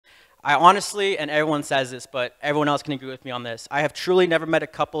I honestly, and everyone says this, but everyone else can agree with me on this, I have truly never met a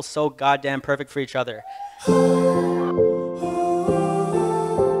couple so goddamn perfect for each other.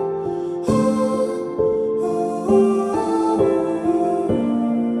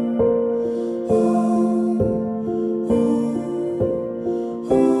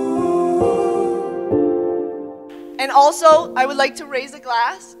 And also, I would like to raise a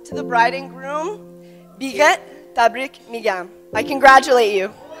glass to the bride and groom. Biget, tabrik migam. I congratulate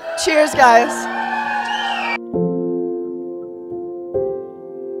you. Cheers, guys.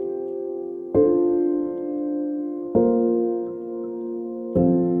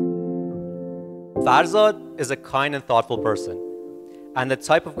 Farzad is a kind and thoughtful person, and the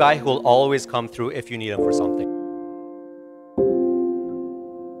type of guy who will always come through if you need him for something.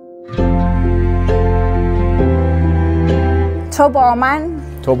 تو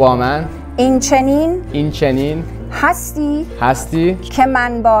با من این چنین هستی که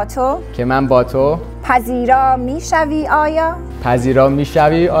من با تو پذیرا میشوی آیا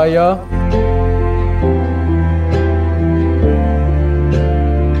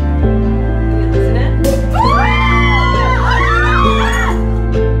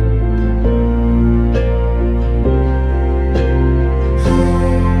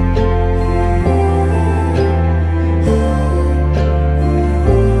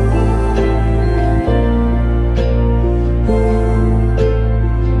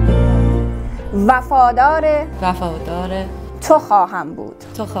وفادار تو خواهم بود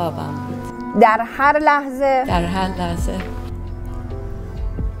در هر لحظه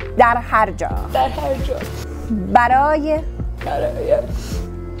در هر جا برای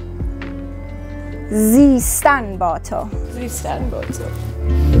زیستن با تو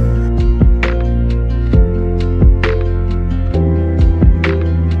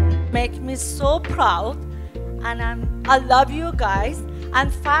Make me so proud, and I love you guys. And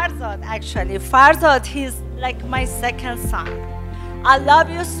Farzad, actually, Farzad, he's like my second son. I love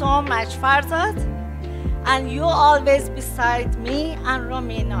you so much, Farzad, and you always beside me and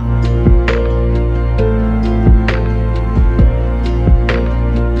Romina.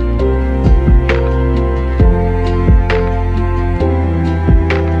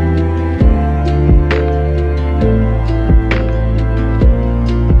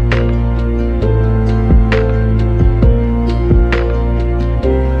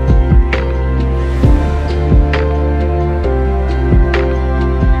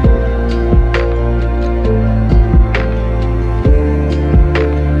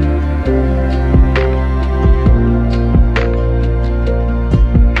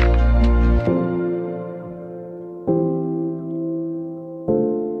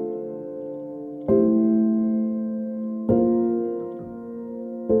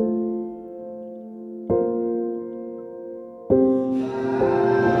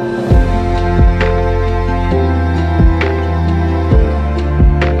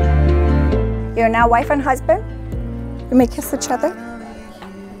 You're now wife and husband. You may kiss each other.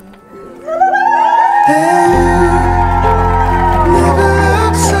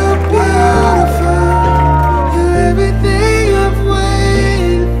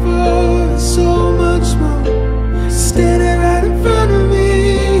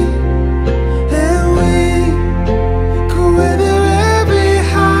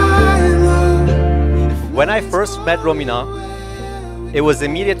 When I first met Romina, it was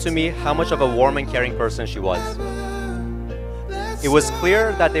immediate to me how much of a warm and caring person she was. It was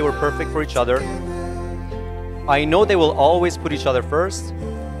clear that they were perfect for each other. I know they will always put each other first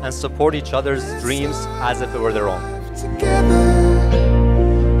and support each other's dreams as if it were their own.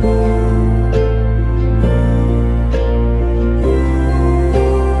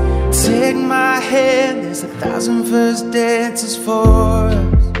 Take my hand, there's 1,000 first dances for us.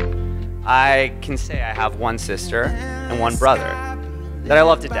 I can say I have one sister and one brother that I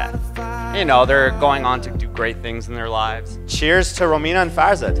love to death. You know, they're going on to do great things in their lives. Cheers to Romina and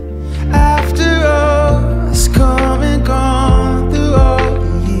Farzad. After all has come and gone through all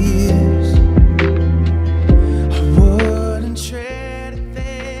the years, I wouldn't trade a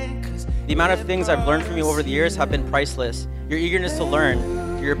thing. The amount of things I've learned from you over the years have been priceless. Your eagerness to learn,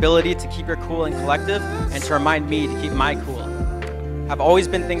 your ability to keep your cool and collective, and to remind me to keep my cool, have always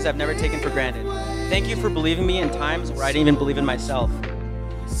been things I've never taken for granted. Thank you for believing me in times where I didn't even believe in myself.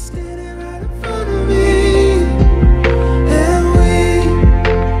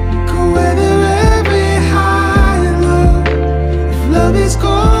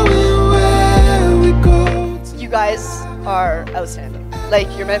 You guys are outstanding. Like,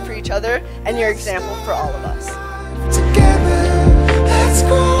 you're meant for each other, and you're an example for all of us. Together, let's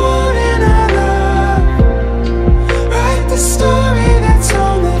grow in our love. Write the story that's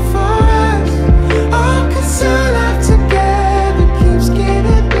only for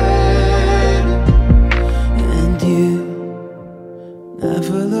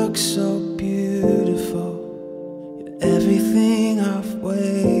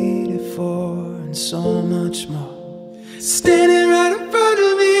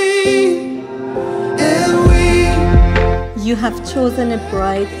have chosen a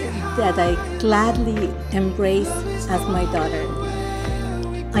bride that I gladly embrace as my daughter.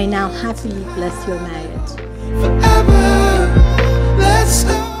 I now happily bless your marriage.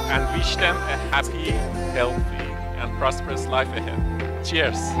 And wish them a happy, healthy, and prosperous life ahead.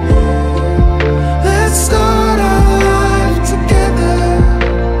 Cheers. Let's start our life together.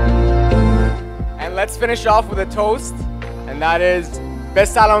 And let's finish off with a toast, and that is Be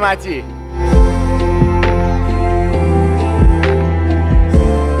Salamati.